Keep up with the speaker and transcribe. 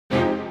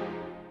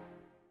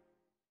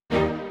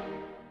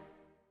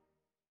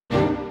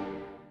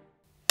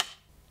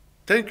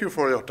Thank you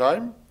for your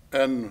time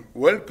and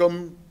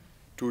welcome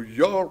to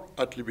your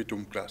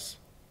Adlibitum class.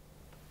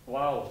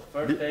 Wow,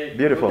 first day.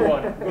 Beautiful. Good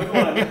one.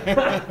 Good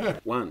one.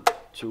 1,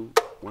 2,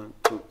 1,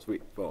 2, 3,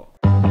 4.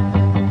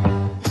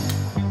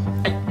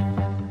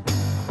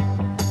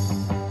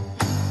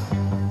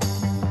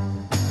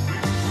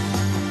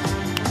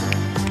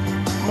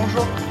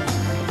 Bonjour.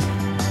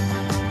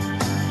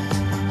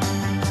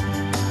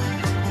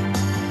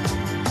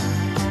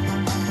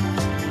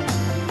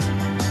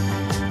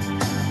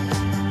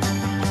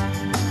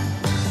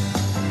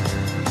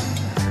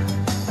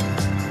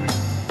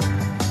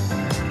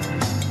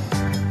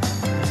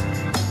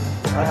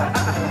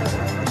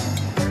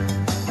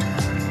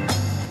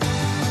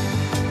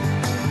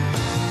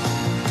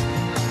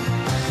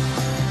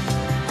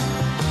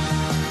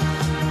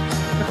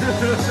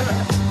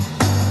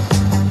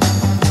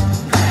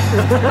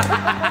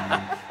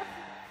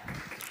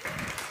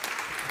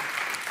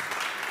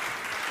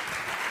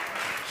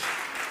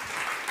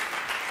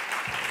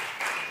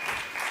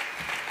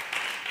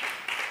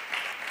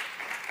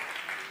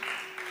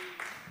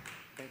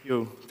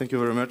 Thank you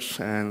very much,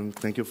 and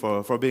thank you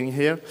for being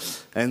here.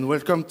 And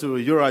welcome to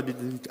your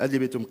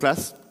Adlibitum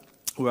class.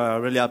 We are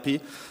really happy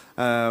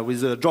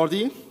with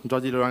Jordi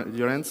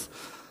Llorens.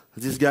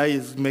 This guy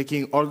is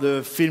making all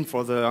the film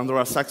for the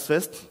Andorra Sax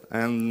Fest,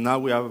 and now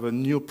we have a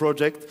new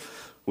project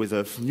with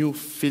a new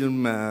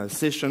film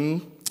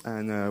session,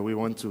 and we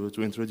want to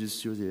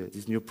introduce you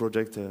this new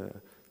project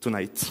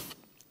tonight.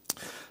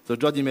 So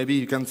Jordi, maybe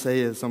you can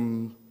say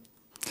some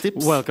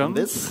tips on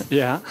this.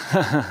 Yeah.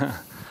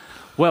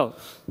 Well,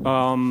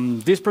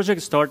 this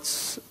project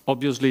starts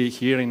obviously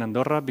here in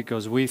Andorra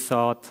because we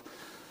thought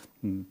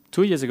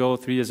 3 years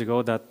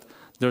ago that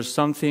there's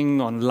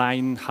something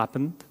online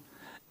happened,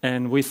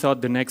 and we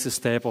thought the next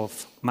step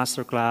of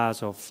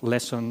masterclass, of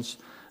lessons,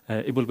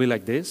 it will be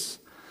like this.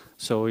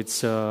 So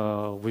it's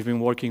we've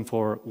been working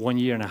for 1.5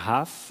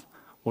 years,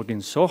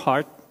 working so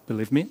hard,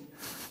 believe me,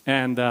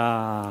 and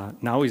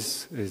now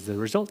is the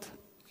result.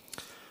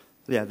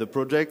 Yeah, the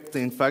project,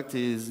 in fact,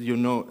 is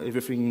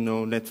everything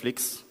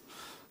Netflix.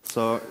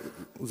 So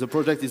the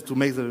project is to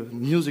make the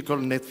musical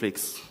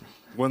Netflix,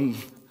 one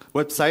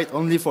website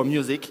only for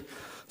music.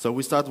 So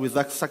we start with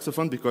that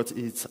saxophone because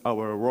it's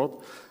our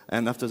world,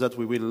 and after that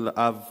we will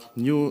have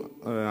new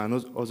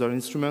other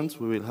instruments.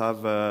 We will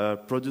have a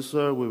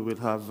producer, we will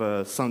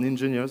have sound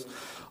engineers,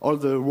 all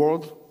the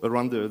world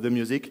around the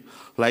music,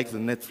 like the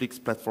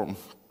Netflix platform.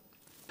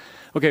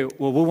 Okay,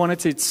 well, we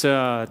wanted it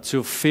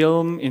to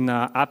film in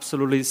an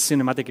absolutely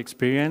cinematic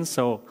experience.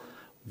 So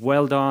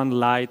well done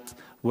light,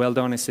 well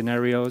done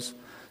scenarios.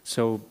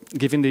 So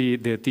giving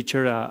the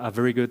teacher a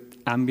very good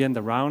ambient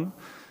around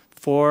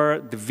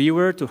for the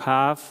viewer to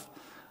have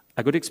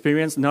a good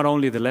experience, not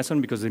only the lesson,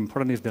 because the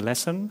important is the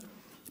lesson,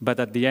 but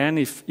at the end,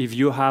 if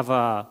you have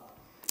a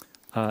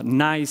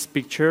nice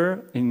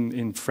picture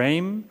in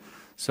frame,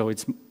 so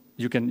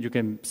you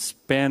can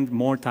spend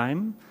more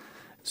time.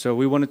 So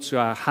we wanted to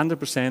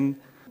 100%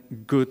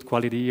 good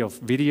quality of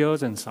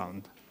videos and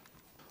sound.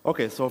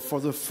 Okay, so for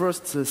the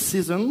first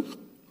season,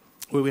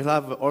 we will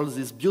have all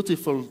these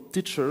beautiful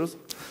teachers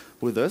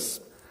with us.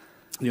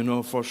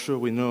 For sure,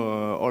 we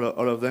know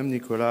all of them: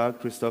 Nicolas,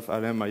 Christophe,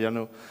 Alain,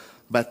 Mariano,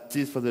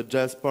 Baptiste for the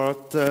jazz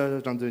part,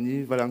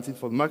 Jean-Denis, Valentin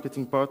for the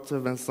marketing part,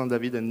 Vincent,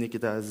 David, and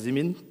Nikita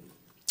Zimin.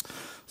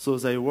 So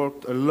they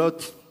worked a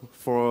lot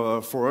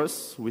for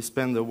us. We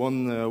spent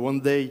one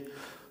day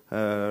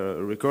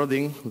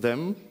recording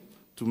them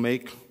to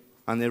make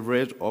an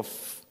average of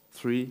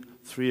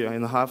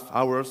 3.5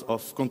 hours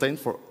of content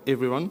for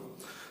everyone,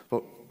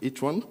 for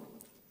each one.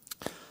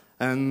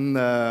 And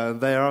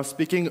they are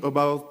speaking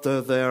about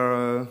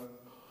their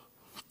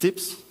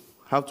tips,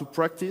 how to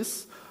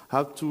practice,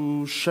 how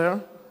to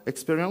share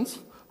experience,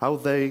 how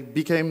they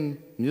became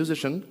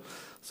musicians.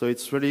 So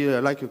it's really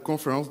like a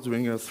conference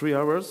during 3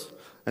 hours,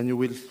 and you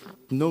will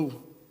know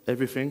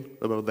everything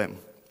about them.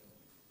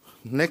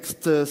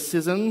 Next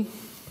season,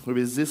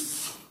 with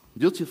this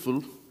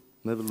beautiful,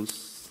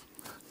 marvelous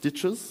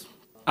teachers.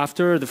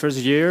 After the first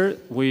year,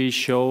 we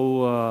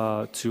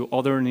show to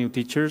other new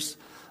teachers,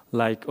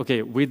 like,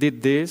 okay, we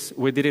did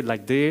it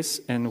like this,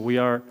 and we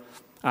are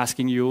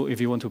asking you if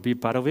you want to be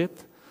part of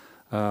it.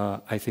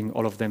 I think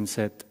all of them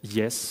said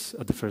yes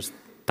at the first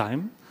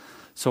time.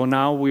 So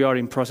now we are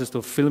in process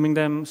of filming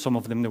them. Some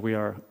of them that we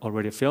are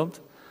already filmed.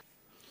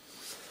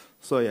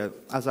 So yeah,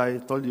 as I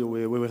told you,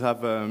 we will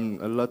have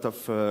a lot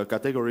of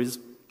categories.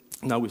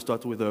 Now we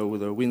start with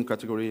a wind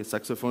category,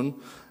 saxophone,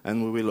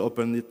 and we will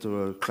open it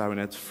to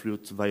clarinet,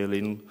 flute,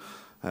 violin,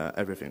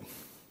 everything.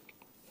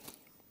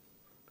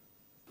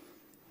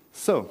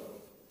 So,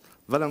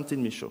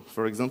 Valentin Michaud,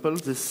 for example,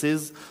 this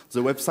is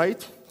the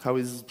website. How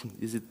is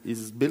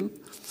it built?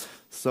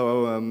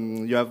 So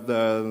you have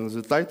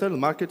the title,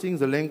 marketing,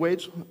 the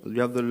language. You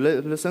have the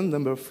lesson,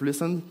 number of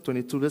lessons,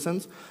 22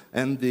 lessons,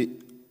 and the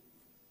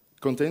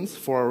contains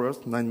 4 hours,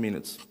 9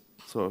 minutes.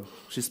 So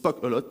she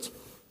spoke a lot,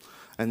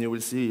 and you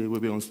will see he will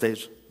be on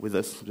stage with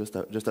us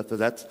just after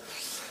that.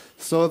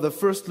 So the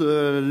first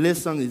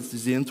lesson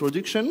is the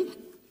introduction,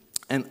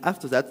 and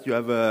after that you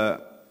have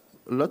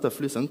a lot of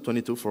lessons,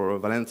 22 for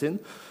Valentin,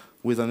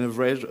 with an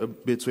average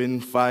between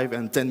 5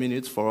 and 10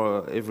 minutes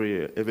for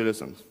every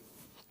lesson.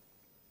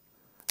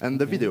 And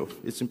the video,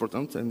 it's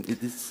important, and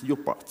it is your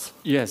part.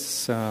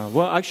 Yes.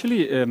 Well,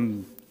 actually,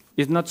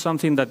 it's not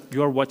something that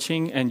you are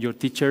watching and your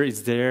teacher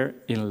is there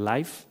in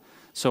live.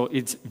 So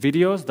it's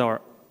videos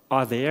that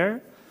are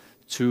there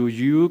to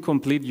you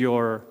complete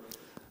your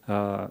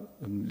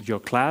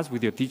class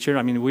with your teacher.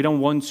 I mean, we don't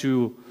want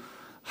to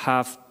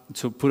have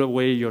to put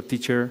away your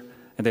teacher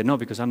and then, no,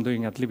 because I'm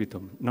doing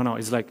Adlibitum. No,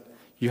 it's like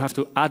you have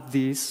to add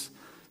this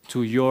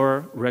to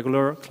your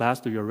regular class,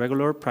 to your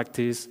regular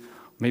practice.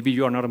 Maybe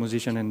you are not a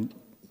musician and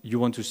you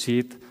want to see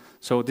it.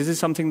 So this is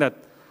something that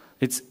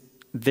it's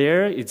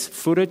there, it's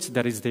footage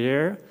that is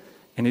there,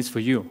 and it's for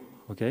you,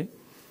 okay?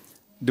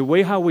 The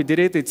way how we did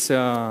it, it's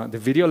the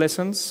video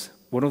lessons.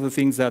 One of the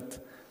things that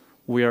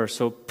we are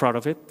so proud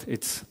of it,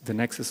 it's the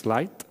next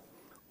slide.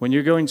 When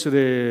you go into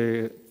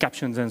the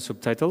captions and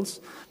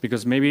subtitles,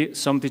 because maybe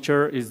some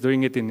teacher is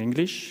doing it in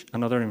English,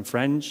 another in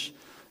French,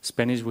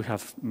 Spanish, we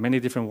have many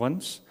different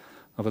ones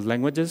of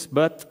languages,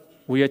 but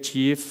we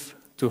achieve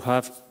to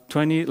have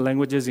 20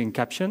 languages in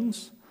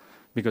captions,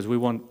 because we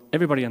want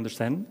everybody to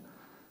understand.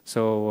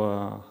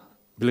 So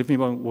believe me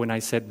when I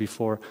said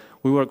before,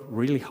 we work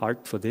really hard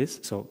for this,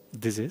 so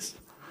this is,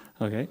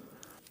 okay?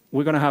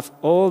 We're gonna have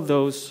all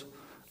those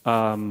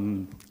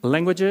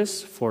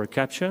languages for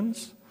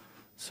captions,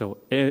 so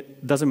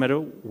it doesn't matter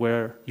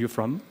where you're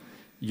from,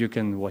 you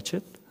can watch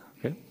it,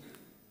 okay?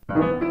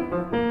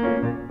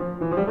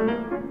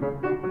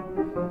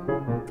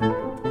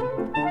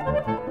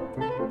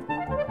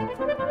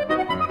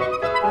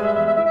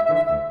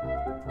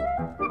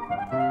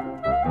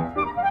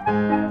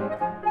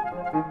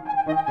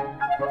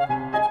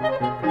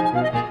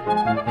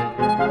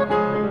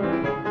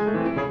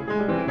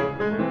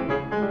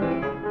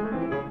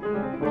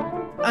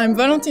 I'm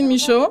Valentin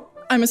Michaud.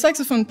 I'm a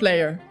saxophone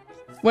player.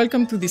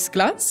 Welcome to this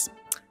class.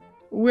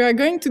 We are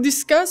going to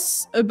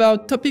discuss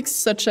about topics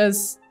such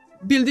as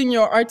building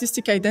your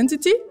artistic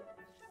identity,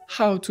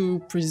 how to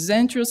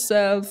present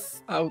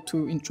yourself, how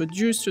to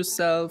introduce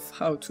yourself,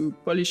 how to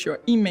polish your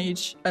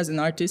image as an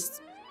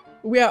artist.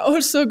 We are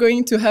also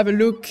going to have a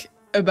look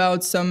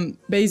about some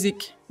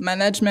basic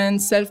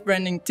management,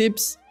 self-branding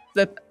tips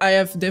that I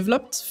have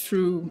developed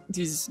through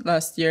these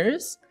last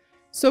years.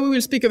 So we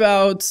will speak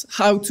about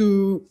how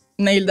to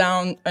nail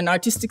down an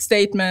artistic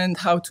statement,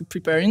 how to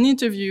prepare an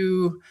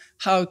interview,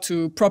 how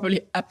to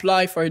properly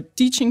apply for a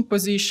teaching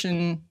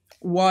position,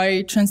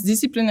 why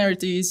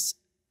transdisciplinarity is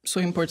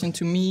so important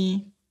to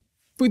me,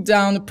 put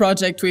down a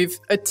project with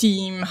a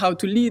team, how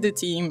to lead a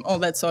team, all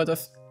that sort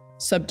of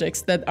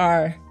subjects that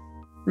are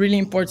really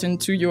important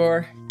to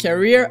your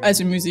career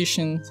as a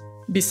musician,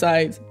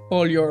 beside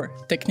all your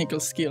technical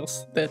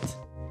skills that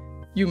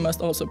you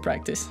must also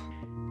practice.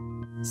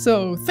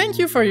 So, thank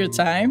you for your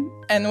time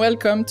and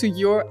welcome to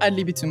your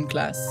Adlibitum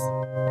class.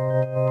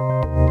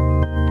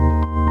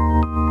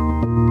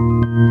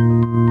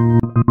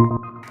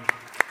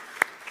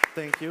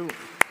 Thank you.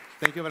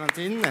 Thank you,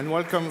 Valentin, and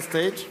welcome on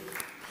stage.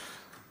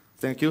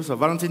 Thank you. So,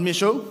 Valentin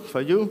Michaud,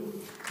 for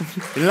you,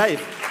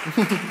 live.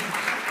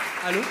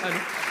 Hello.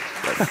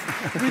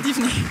 Good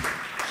evening.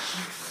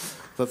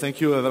 So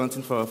thank you,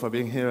 Valentin, for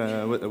being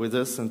here with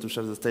us and to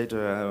share the stage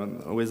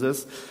with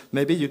us.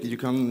 Maybe you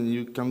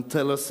can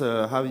tell us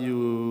how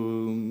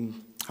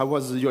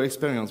was your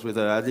experience with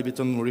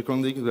Adlibitum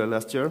recording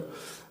last year,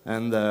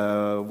 and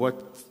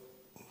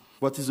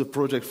what is the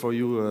project for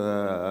you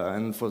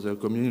and for the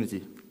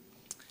community?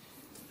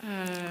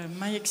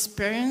 My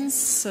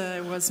experience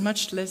was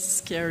much less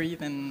scary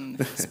than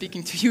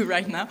speaking to you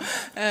right now.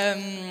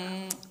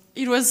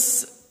 It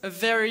was a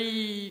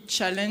very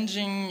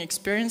challenging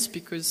experience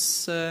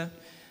because, well,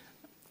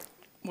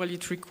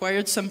 it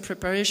required some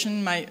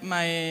preparation.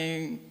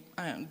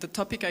 The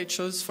topic I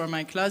chose for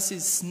my class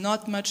is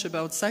not much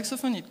about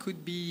saxophone. It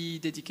could be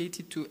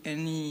dedicated to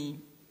any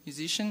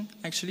musician,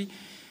 actually,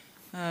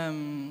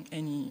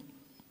 any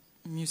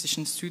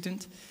musician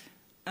student.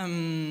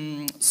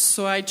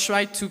 So I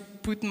tried to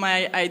put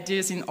my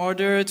ideas in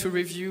order, to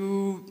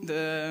review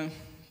the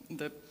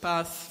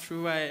path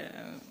through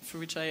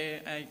which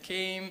I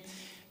came.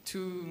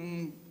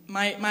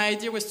 My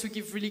idea was to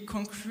give really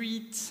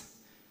concrete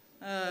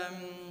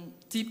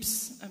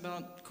tips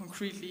about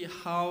concretely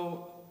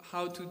how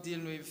to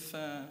deal with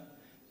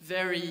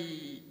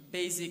very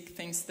basic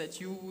things that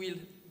you will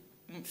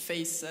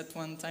face at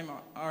one time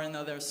or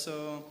another.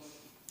 So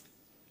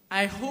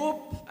I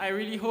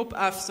really hope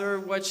after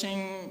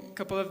watching a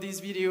couple of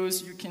these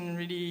videos you can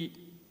really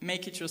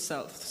make it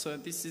yourself. So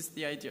this is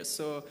the idea.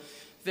 So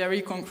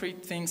very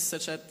concrete things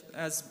such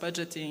as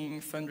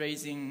budgeting,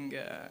 fundraising,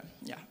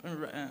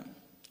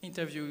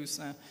 interviews.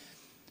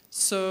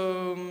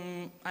 So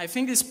I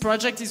think this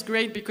project is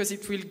great because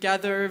it will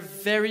gather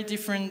very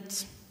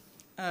different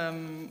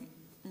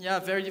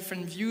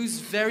views,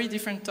 very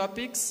different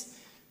topics.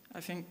 I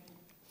think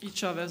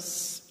each of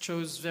us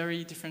chose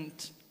very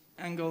different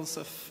angles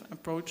of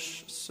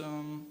approach. So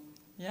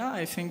yeah,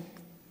 I think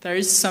there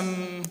is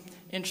some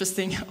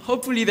interesting,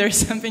 hopefully there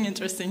is something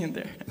interesting in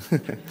there.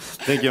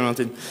 Thank you,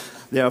 Martin.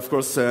 Yeah, of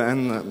course,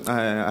 and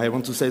I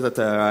want to say that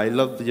I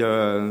love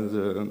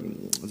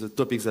the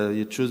topics that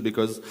you choose,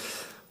 because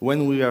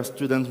when we are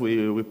students,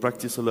 we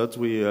practice a lot.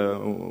 We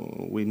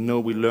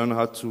learn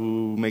how to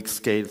make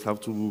scales, how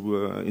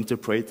to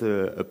interpret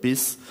a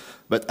piece.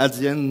 But at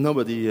the end,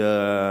 nobody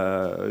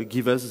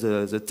give us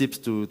the tips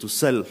to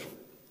sell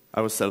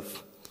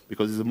ourselves,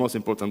 because it's the most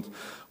important.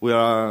 We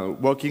are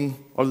working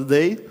all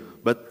day,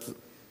 but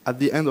at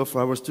the end of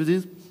our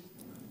studies,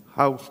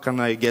 how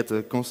can I get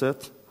a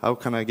concert? How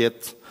can I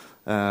get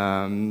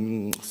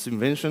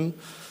subvention?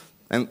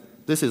 And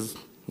this is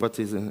what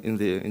is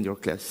in your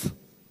class.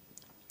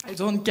 I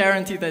don't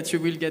guarantee that you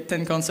will get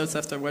 10 concerts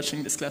after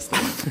watching this class.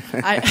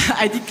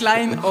 I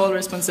decline all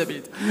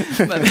responsibility.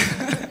 But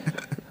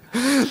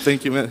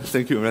Thank you, Martin.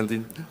 Thank you very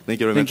much.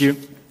 Thank you.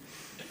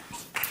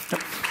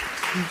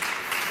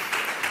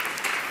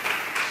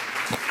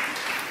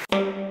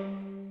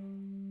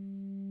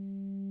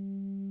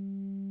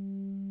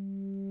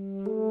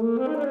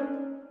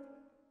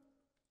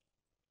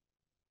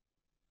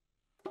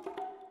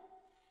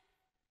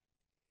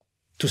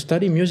 To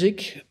study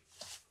music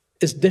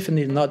is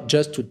definitely not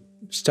just to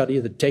study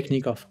the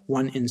technique of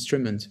one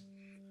instrument,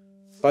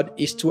 but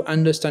is to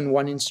understand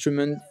one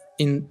instrument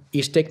in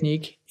its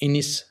technique, in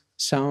its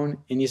sound,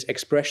 in its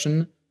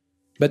expression,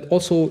 but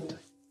also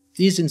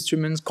these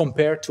instruments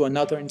compared to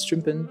another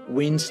instrument,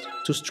 winds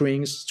to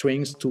strings,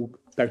 strings to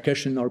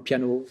percussion or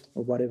piano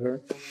or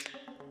whatever.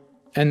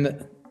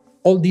 And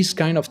all this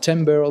kind of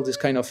timbre, all this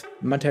kind of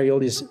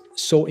material is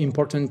so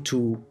important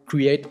to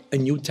create a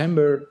new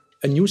timbre,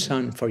 a new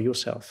sound for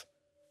yourself.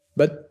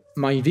 But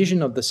my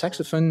vision of the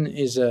saxophone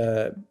is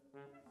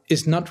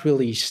not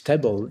really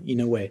stable in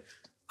a way.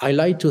 I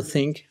like to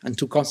think and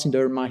to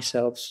consider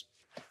myself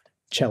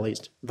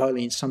cellist,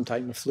 violinist,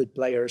 sometimes a flute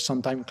player,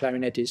 sometimes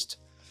clarinetist.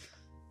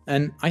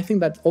 And I think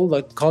that all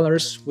the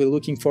colors we're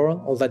looking for,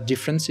 all the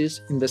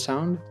differences in the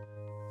sound,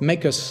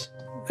 make us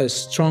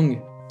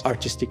strong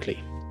artistically.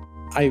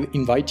 I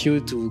invite you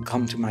to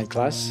come to my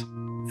class.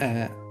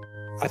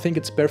 I think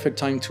it's perfect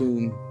time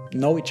to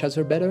know each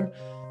other better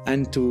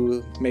and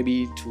to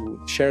maybe to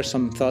share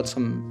some thoughts,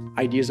 some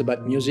ideas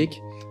about music,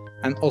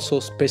 and also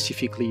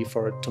specifically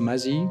for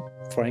Tomasi,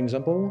 for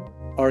example,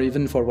 or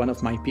even for one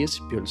of my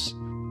pupils.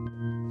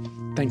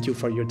 Thank you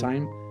for your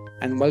time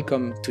and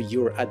welcome to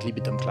your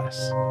Adlibitum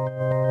class.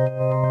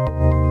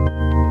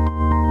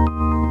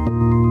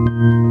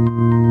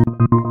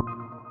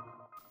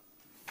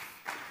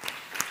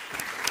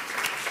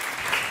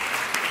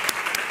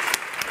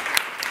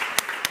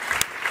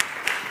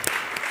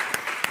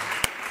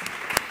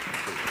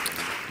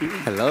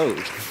 Hello.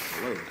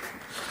 Hello.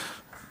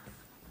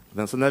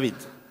 Vincent David.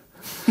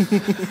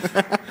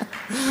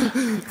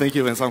 Thank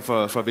you, Vincent,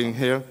 for being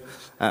here.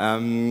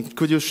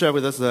 Could you share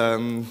with us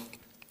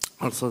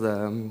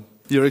also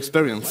your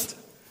experience?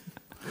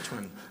 Which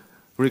one?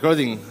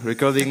 Recording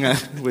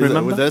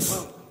with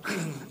us.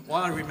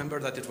 Well, I remember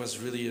that it was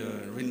really a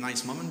really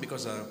nice moment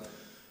because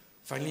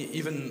finally,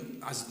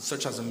 even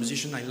such as a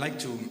musician, I like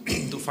to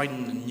to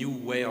find a new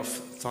way of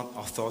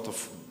thought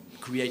of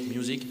create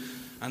music.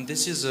 And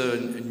this is a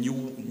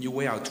new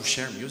way how to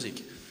share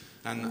music.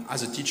 And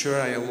as a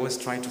teacher, I always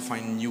try to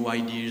find new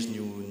ideas,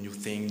 new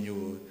thing,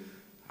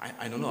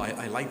 I don't know,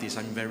 I like this,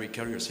 I'm very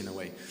curious in a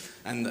way.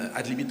 And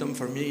Adlibitum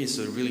for me is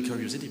a really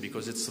curiosity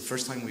because it's the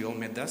first time we all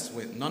met this.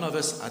 None of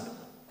us had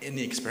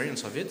any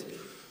experience of it.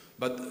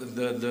 But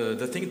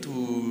the thing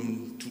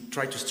to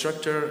try to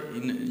structure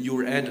in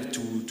your head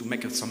to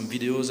make some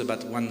videos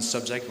about one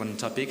subject, one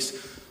topics,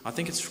 I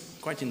think it's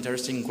quite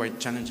interesting, quite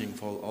challenging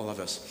for all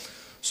of us.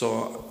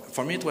 So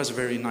for me, it was a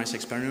very nice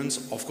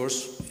experience. Of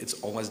course, it's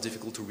always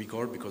difficult to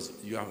record because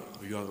you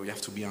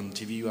have to be on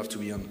TV, you have to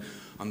be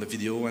on the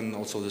video, and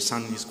also the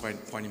sound is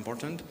quite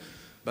important.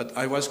 But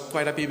I was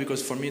quite happy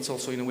because for me, it's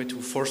also in a way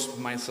to force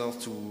myself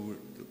to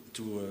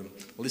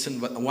listen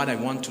what I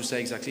want to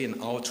say exactly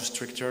and how to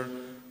structure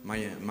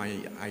my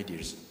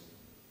ideas.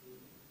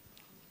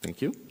 Thank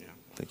you. Yeah.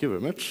 Thank you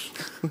very much.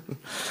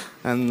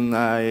 And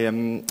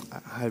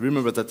I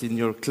remember that in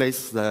your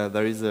class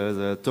there is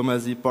the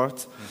Tomasi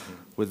part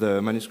with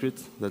the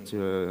manuscript that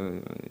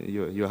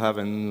you have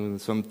and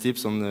some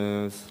tips on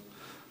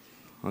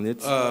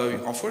it.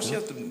 Of course,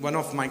 yes. One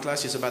of my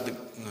classes is about the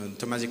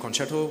Tomasi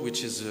concerto,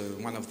 which is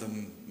one of the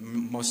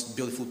most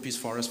beautiful pieces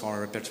for us for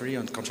our repertoire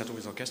and concerto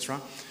with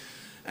orchestra.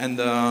 And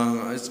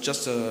it's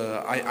just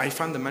I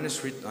found the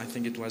manuscript. I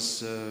think it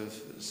was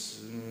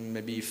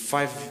maybe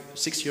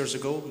 5-6 years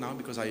ago now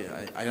because I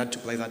had to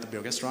play that at the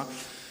orchestra.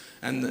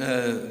 And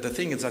the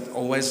thing is that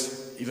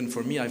always, even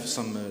for me, I have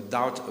some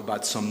doubt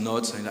about some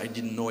notes, and I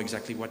didn't know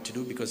exactly what to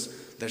do because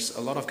there's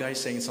a lot of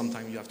guys saying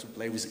sometimes you have to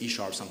play with E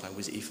sharp, sometimes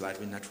with E flat,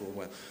 with natural.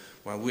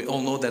 Well, we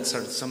all know that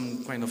there's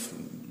some kind of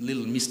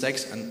little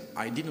mistakes, and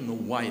I didn't know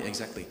why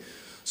exactly.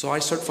 So I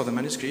searched for the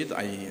manuscript.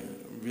 I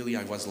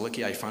was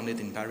lucky. I found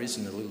it in Paris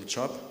in a little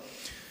shop.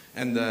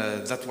 And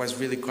that was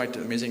really quite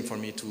amazing for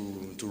me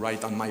to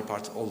write on my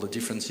part all the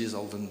differences,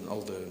 all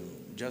the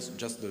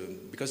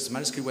because the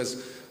manuscript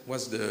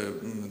was the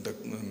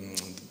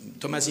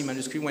Tomasi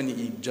manuscript when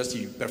he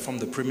performed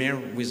the premiere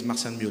with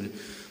Marcel Mule.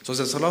 So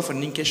there's a lot of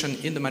indication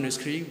in the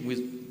manuscript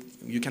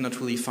you cannot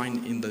really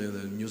find in the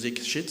music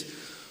sheet.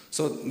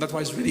 So that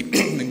was really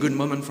a good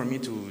moment for me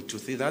to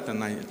see that,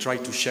 and I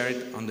tried to share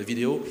it on the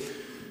video,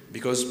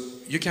 because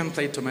you can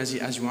play Tomasi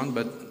as you want,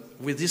 but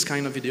with this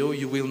kind of video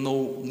you will know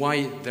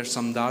why there's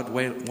some doubt,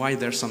 why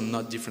there's some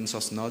difference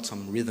of notes,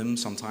 some rhythm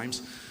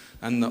sometimes,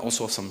 and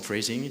also some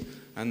phrasing.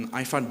 And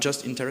I found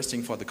just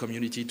interesting for the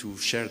community to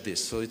share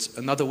this. So it's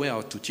another way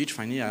how to teach,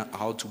 finally,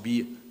 how to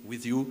be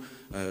with you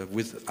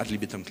with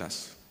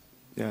Adlibitumclass.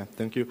 Yeah,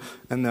 thank you.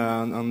 And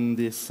on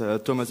this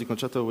Tomasi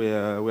concerto, we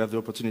have the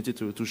opportunity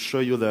to show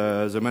you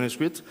the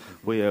manuscript.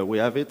 We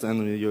have it,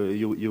 and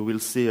you will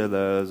see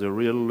the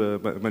real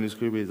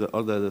manuscript with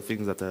all the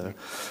things that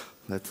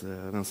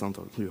Vincent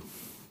told you.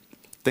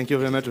 Thank you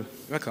very much.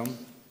 Welcome.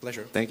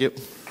 Pleasure. Thank you.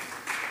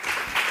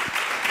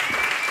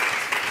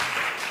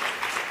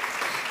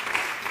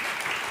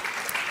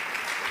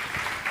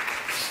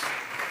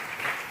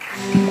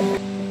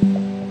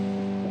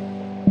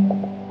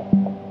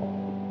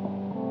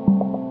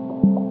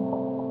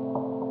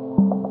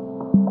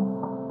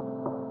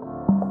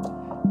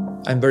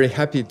 I'm very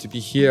happy to be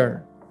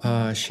here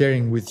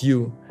sharing with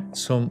you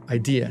some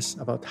ideas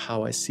about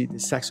how I see the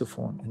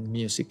saxophone and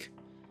music.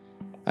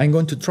 I'm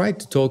going to try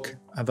to talk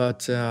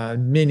about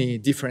many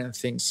different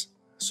things,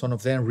 some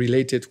of them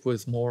related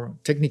with more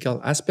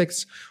technical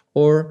aspects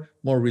or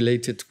more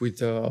related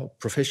with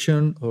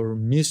profession or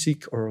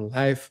music or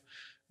life,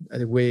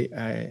 the way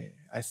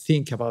I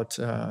think about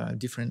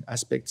different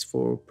aspects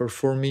for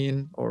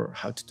performing or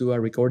how to do a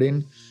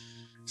recording.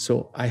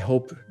 So I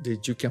hope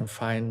that you can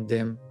find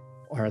them,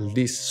 or at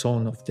least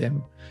some of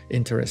them,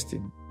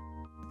 interesting.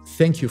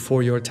 Thank you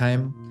for your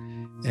time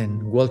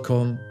and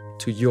welcome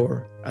to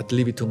your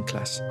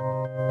Adlibitumclass.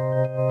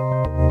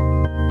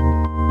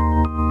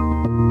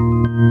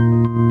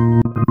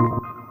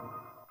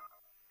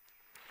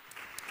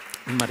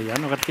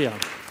 Mariano García.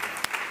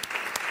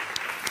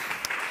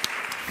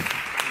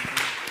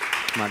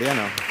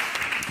 Mariano.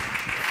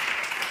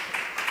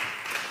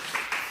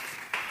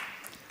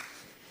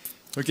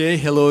 Okay,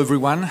 hello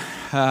everyone.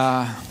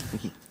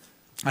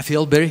 I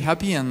feel very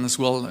happy and as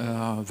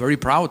well very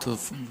proud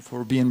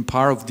for being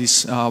part of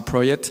this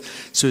project.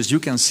 So as you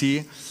can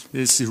see,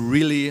 it's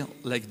really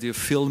like the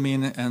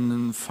filming,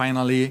 and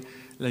finally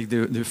like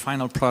the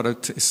final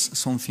product is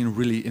something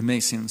really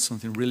amazing,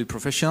 something really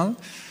professional.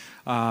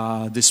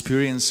 The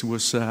experience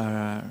was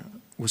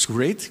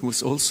great. It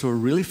was also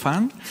really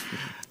fun,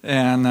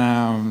 and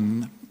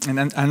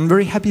I'm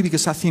very happy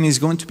because I think it's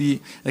going to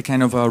be a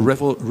kind of a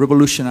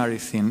revolutionary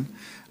thing.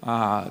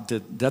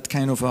 That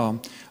kind of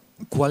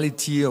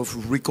quality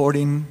of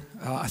recording,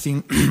 I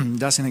think,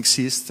 doesn't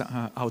exist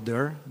out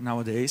there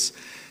nowadays.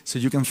 So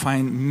you can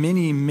find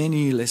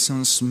many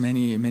lessons,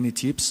 many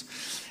tips.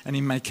 And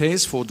in my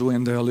case, for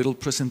doing the little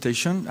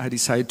presentation, I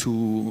decided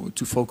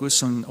to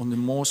focus on the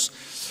most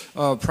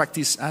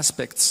practice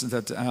aspects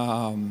that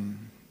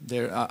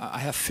I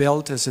have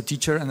felt as a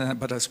teacher,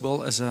 but as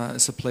well as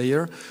a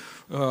player,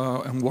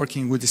 and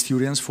working with the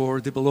students for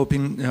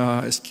developing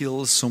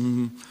skills,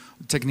 some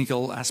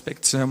technical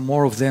aspects,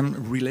 more of them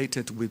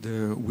related with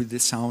the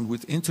sound,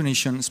 with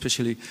intonation,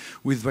 especially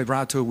with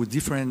vibrato, with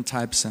different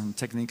types and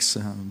techniques,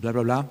 blah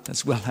blah blah,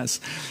 as well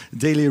as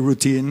daily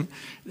routine,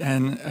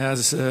 and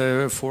as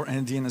for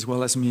ending, as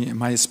well as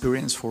my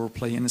experience for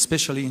playing,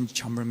 especially in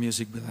chamber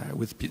music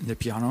with the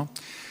piano.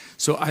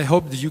 So I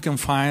hope that you can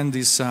find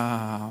this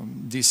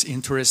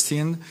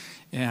interesting,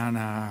 and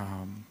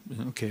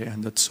okay,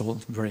 and that's all.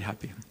 Very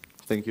happy.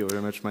 Thank you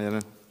very much,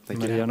 Mariano.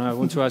 Thank you. Mariano, I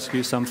want to ask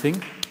you something.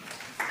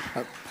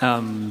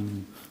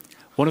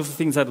 One of the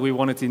things that we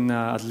wanted in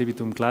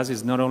Adlibitumclass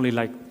is not only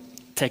like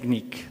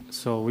technique.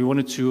 So we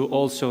wanted to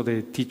also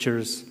the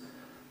teachers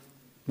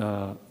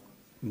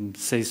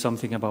say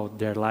something about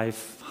their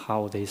life,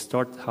 how they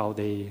start, how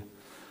they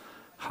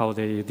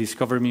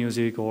discover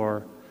music,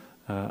 or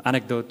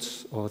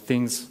anecdotes or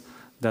things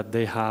that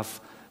they have,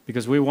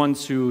 because we want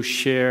to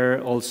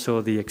share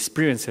also the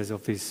experiences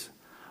of this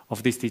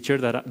teacher,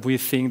 that we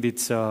think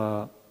it's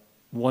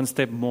one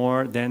step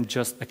more than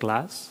just a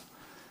class.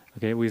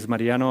 Okay, with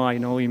Mariano, I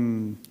know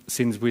him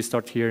since we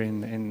start here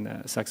in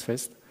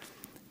Saxfest.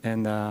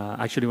 And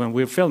actually, when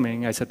we were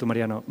filming, I said to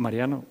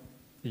Mariano,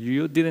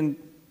 you didn't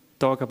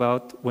talk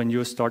about when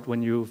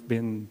you've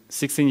been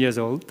 16 years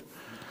old.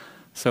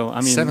 So, I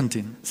mean...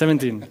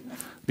 17.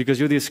 Because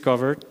you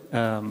discovered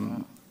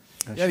Chopin.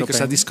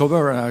 Because I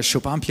discovered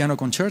Chopin piano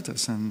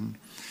concertos, and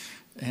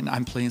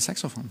I'm playing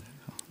saxophone.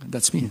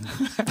 That's me.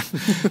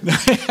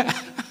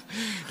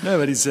 No,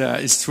 but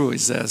it's true.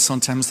 It's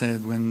sometimes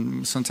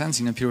sometimes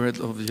in a period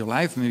of your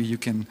life, maybe you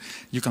can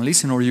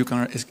listen, or you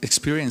can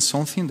experience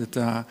something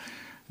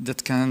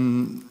that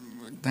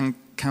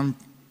can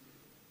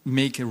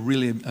make a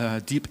really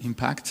deep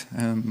impact.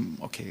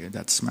 Okay,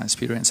 that's my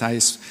experience. I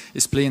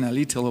explain a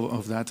little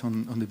of that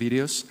on the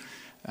videos,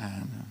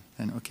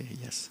 and okay,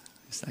 yes,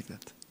 it's like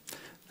that.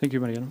 Thank you,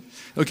 Mariano.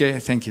 Okay,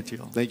 thank you,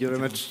 Tio. Thank you very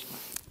much.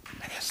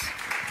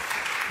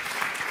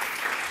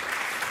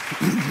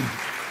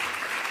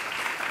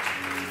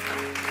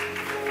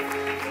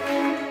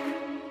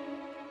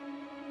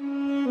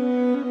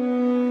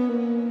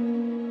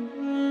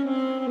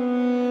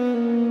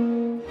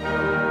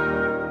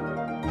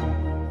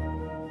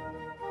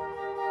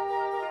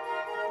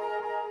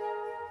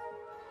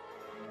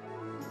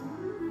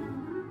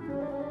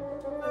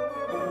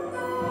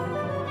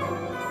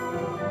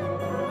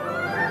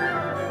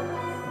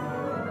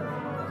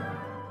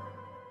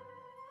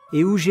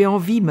 Et où j'ai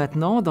envie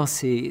maintenant, dans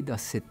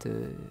cette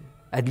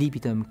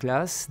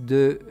Adlibitumclass,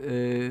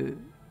 de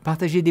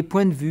partager des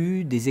points de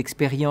vue, des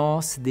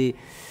expériences,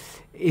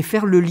 et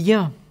faire le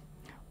lien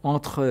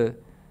entre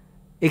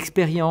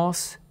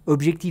expérience,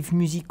 objectifs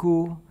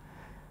musicaux,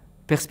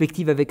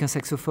 perspective avec un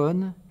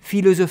saxophone,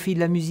 philosophie de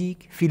la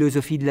musique,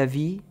 philosophie de la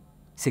vie.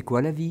 C'est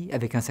quoi la vie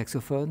avec un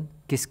saxophone?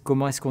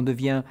 Comment est-ce qu'on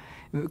devient,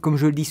 comme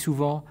je le dis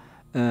souvent,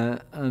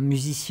 un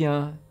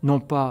musicien,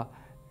 non pas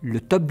le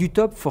top du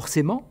top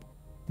forcément.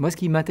 Moi, ce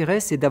qui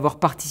m'intéresse, c'est d'avoir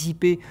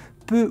participé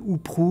peu ou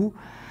prou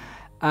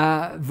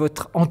à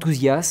votre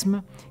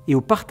enthousiasme et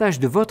au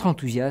partage de votre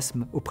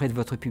enthousiasme auprès de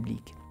votre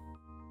public.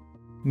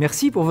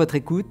 Merci pour votre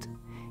écoute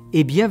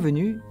et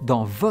bienvenue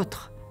dans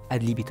votre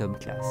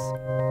Adlibitumclass.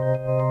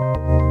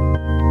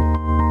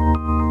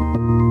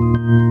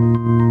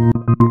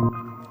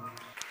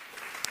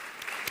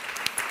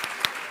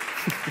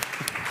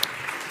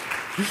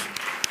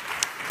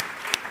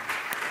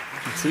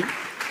 Merci.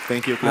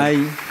 Thank you. Hi,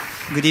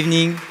 good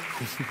evening.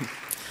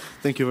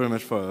 Thank you very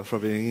much for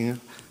being here.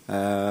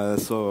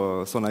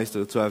 So nice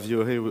to have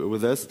you here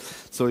with us.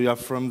 So you are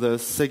from the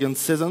second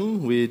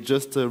season. We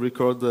just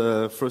recorded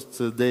the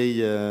first day,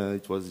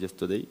 it was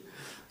yesterday,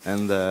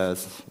 and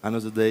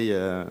another day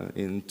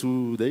in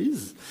 2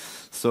 days.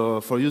 So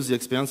for you, the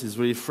experience is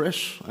really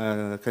fresh.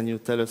 Can you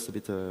tell us a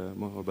bit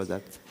more about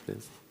that,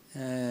 please?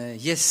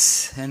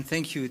 Yes, and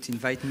thank you to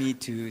invite me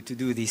to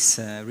do this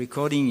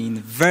recording in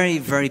very,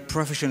 very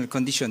professional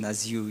condition,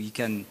 as you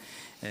can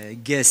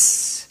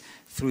guess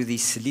through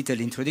this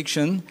little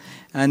introduction.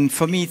 And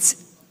for me, it's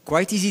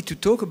quite easy to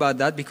talk about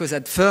that because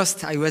at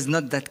first I was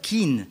not that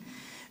keen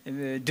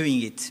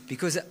doing it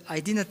because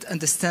I did not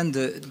understand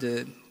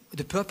the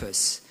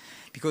purpose.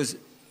 Because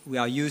we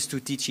are used to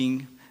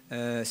teaching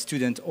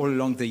students all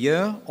along the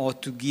year or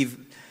to give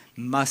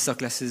master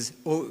classes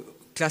or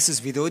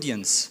classes with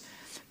audience.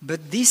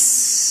 But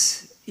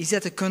this is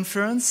at a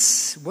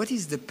conference. What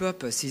is the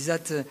purpose? Is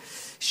that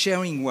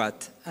sharing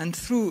what? And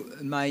through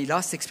my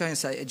last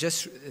experience, I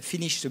just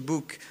finished a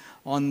book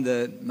on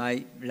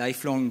my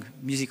lifelong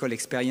musical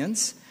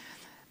experience.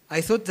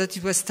 I thought that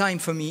it was time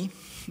for me,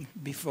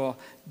 before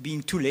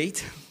being too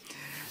late,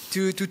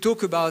 to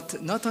talk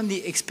about not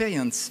only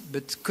experience,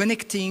 but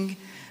connecting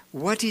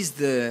what is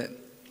the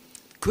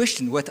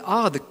question, what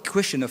are the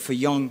questions of a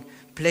young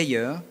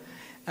player,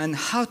 and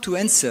how to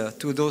answer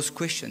to those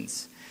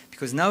questions.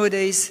 Because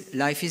nowadays,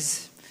 life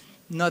is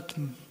not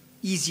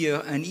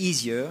easier and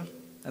easier,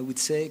 I would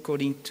say,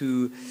 according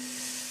to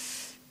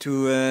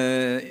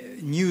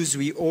news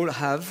we all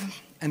have.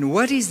 And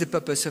what is the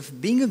purpose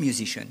of being a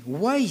musician?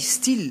 Why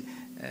still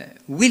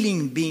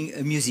willing being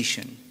a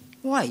musician?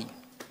 Why? You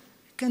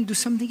can do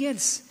something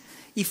else.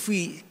 If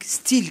we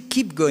still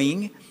keep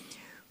going,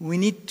 we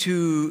need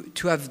to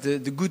have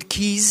the good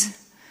keys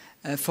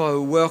for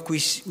a work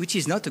which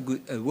is not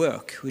a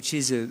work, which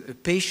is a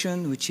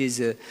passion, which is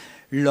a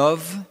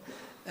love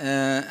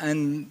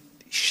and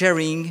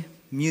sharing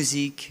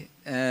music,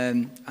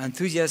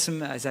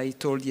 enthusiasm, as I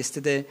told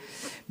yesterday,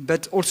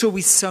 but also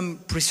with some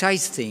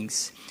precise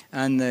things.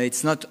 And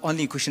it's not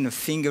only a question of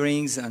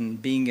fingerings and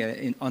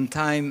being on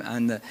time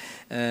and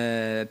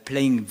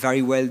playing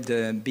very well,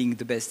 being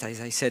the best,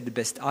 as I said, the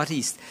best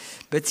artist,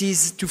 but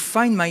is to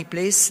find my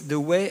place, the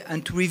way,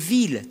 and to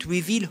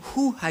reveal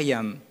who I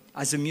am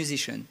as a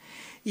musician.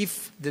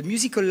 If the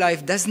musical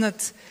life does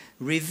not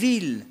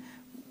reveal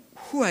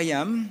who I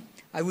am,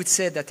 I would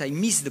say that I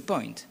miss the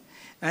point.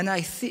 And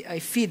I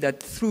feel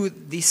that through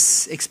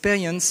this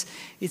experience,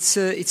 it's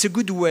a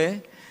good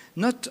way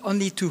not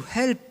only to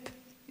help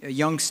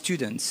young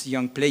students,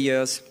 young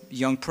players,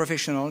 young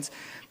professionals,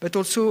 but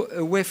also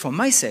a way for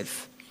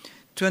myself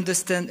to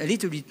understand a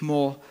little bit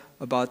more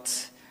about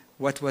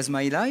what was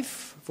my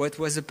life, what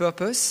was the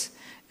purpose,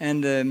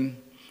 and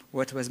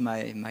what was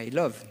my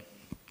love.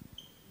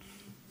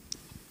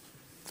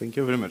 Thank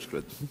you very much,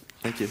 Claude.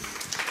 Thank you.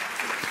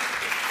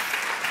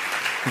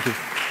 Thank you.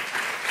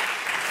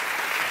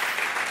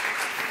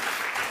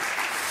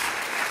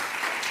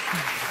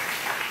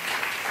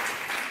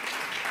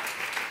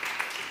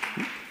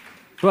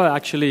 Well,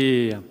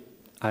 actually,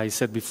 I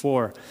said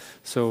before,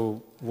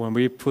 so when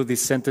we put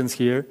this sentence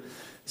here,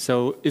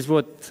 so it's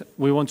what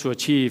we want to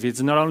achieve.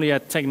 It's not only a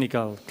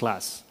technical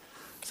class,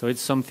 so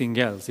it's something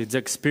else. It's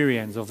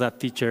experience of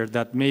that teacher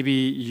that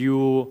maybe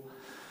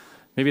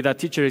that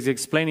teacher is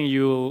explaining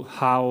you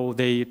how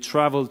they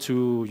travel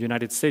to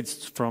United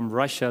States from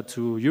Russia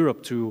to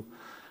Europe to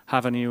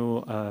have a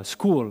new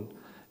school.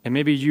 And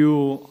maybe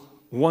you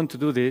want to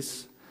do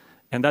this,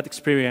 and that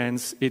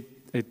experience, it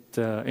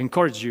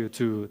encourages you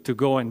to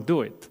go and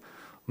do it.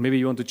 maybe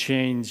you want to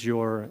change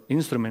your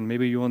instrument,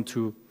 maybe you want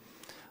to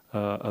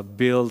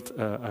build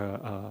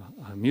a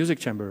music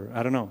chamber,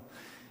 I don't know.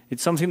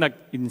 It's something that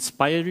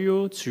inspires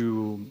you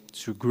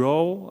to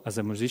grow as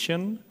a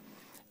musician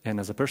and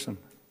as a person.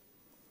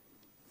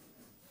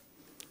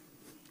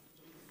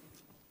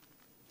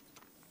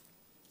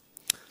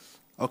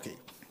 Okay,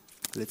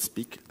 let's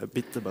speak a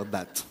bit about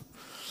that.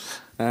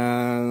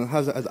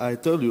 As I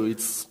told you,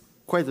 it's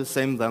quite the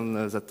same than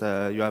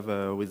that you have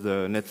with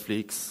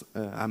Netflix,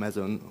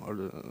 Amazon, or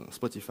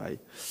Spotify.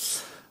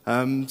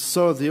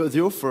 So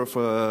the offer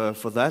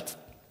for that,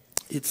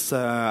 it's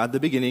at the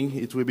beginning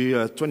it will be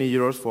 20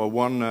 euros for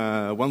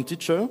one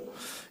teacher.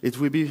 It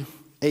will be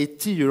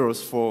 80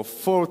 euros for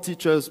 4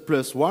 teachers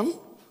plus 1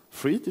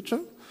 free teacher,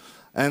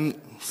 and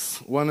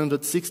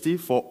 160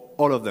 for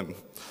all of them.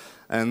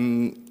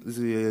 And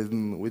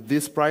with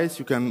this price,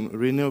 you can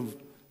renew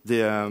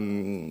the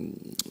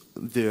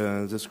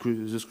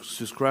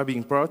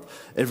subscribing part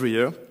every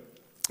year,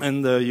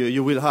 and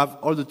you will have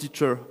all the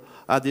teacher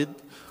added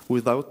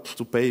without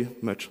to pay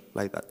much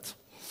like that.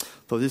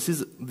 So this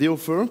is the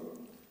offer,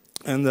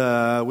 and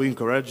we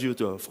encourage you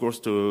to, of course,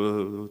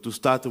 to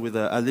start with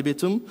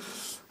Adlibitum.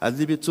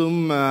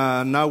 Adlibitum,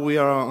 now we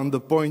are on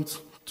the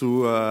point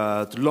to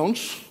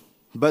launch,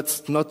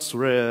 but not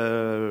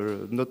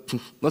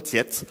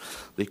yet,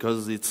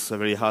 because it's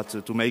very hard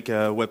to make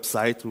a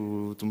website,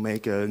 to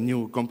make a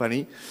new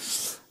company.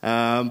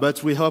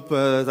 But we hope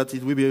that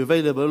it will be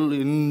available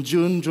in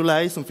June,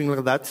 July, something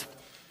like that,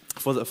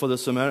 for the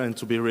summer, and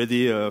to be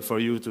ready for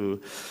you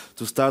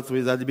to start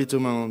with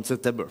Adlibitum in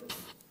September.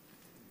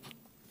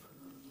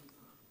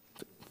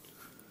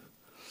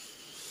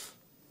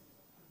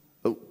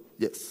 Oh,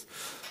 yes.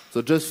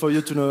 So just for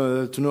you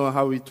to know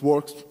how it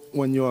works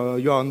when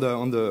you're on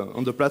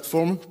the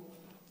platform.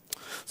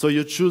 So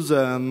you choose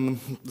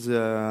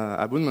the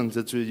abonnement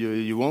that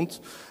you want,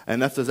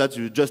 and after that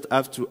you just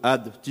have to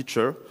add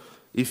teacher.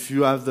 If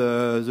you have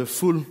the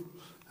full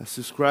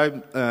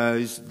subscribe,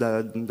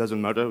 that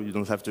doesn't matter. You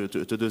don't have to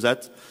do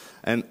that.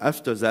 And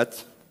after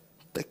that,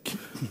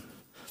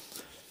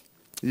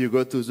 you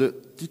go to the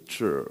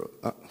teacher.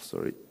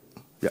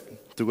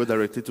 To go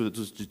directly to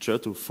the teacher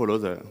to follow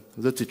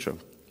the teacher.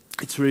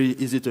 It's really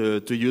easy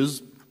to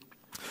use.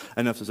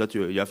 And after that,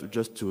 you have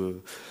just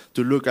to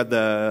look at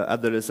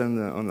the lesson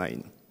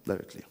online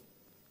directly.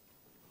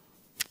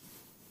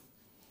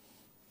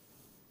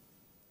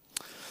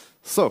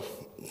 So,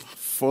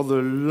 for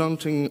the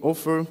launching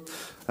offer,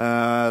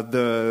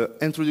 the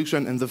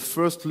introduction and the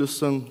first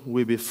lesson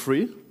will be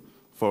free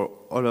for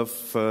all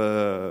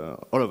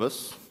of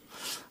us.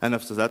 And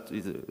after that,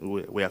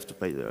 we have to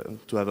pay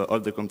to have all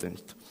the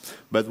content.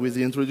 But with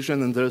the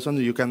introduction and the lesson,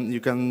 you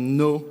can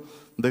know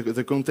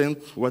the content,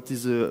 what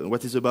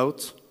is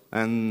about,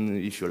 and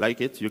if you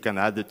like it, you can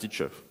add the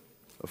teacher,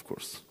 of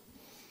course.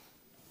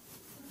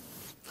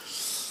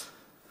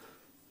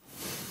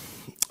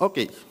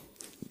 Okay,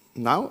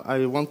 now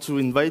I want to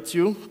invite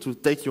you to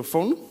take your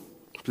phone,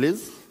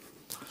 please,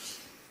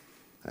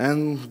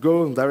 and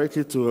go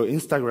directly to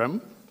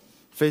Instagram,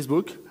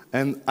 Facebook,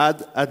 and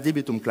add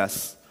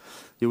Adlibitumclass.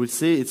 You will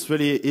see it's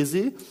really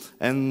easy,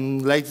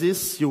 and like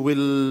this, you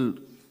will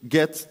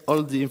get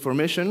all the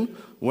information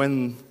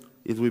when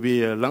it will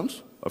be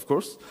launched, of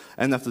course,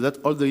 and after that,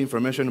 all the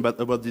information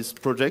about this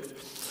project.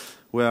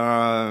 We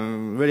are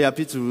really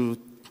happy to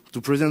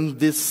present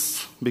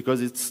this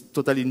because it's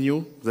totally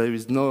new. There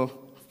is no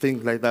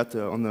thing like that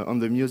on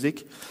the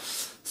music.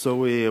 So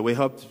we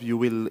hope you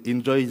will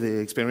enjoy the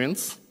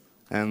experience,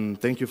 and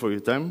thank you for your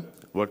time.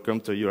 Welcome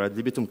to your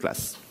Adlibitum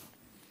class.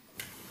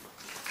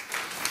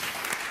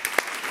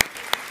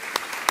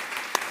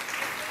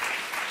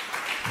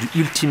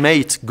 The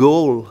ultimate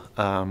goal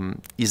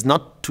is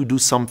not to do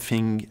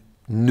something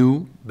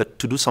new, but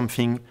to do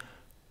something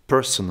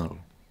personal.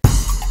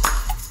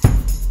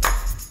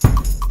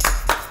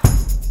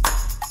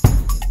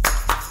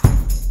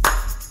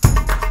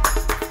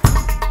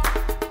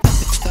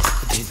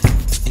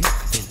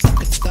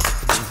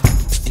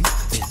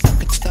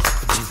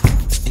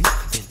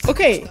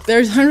 Okay,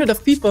 there's hundreds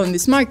of people in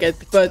this market,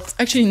 but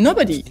actually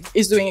nobody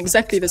is doing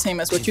exactly the same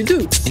as what you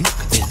do.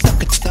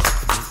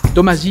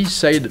 Tomasi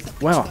said,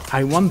 well,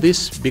 I want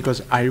this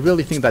because I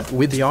really think that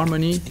with the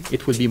harmony,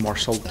 it will be more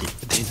salty.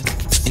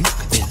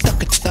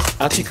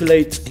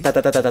 Articulate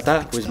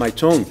ta-ta-ta-ta-ta with my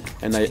tongue,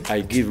 and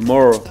I give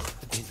more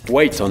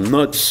weight on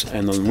notes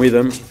and on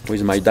rhythm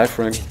with my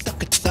diaphragm.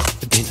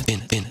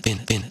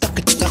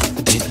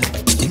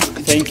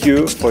 Thank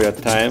you for your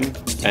time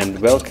and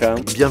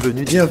welcome.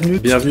 Bienvenue. Bienvenue.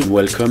 Bienvenue.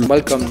 Welcome.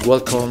 Welcome.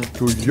 Welcome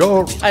to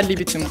your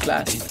Adlibitum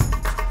class.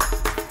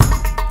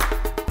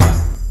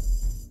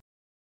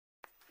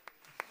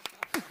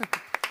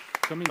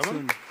 Coming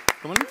soon.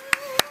 Come on.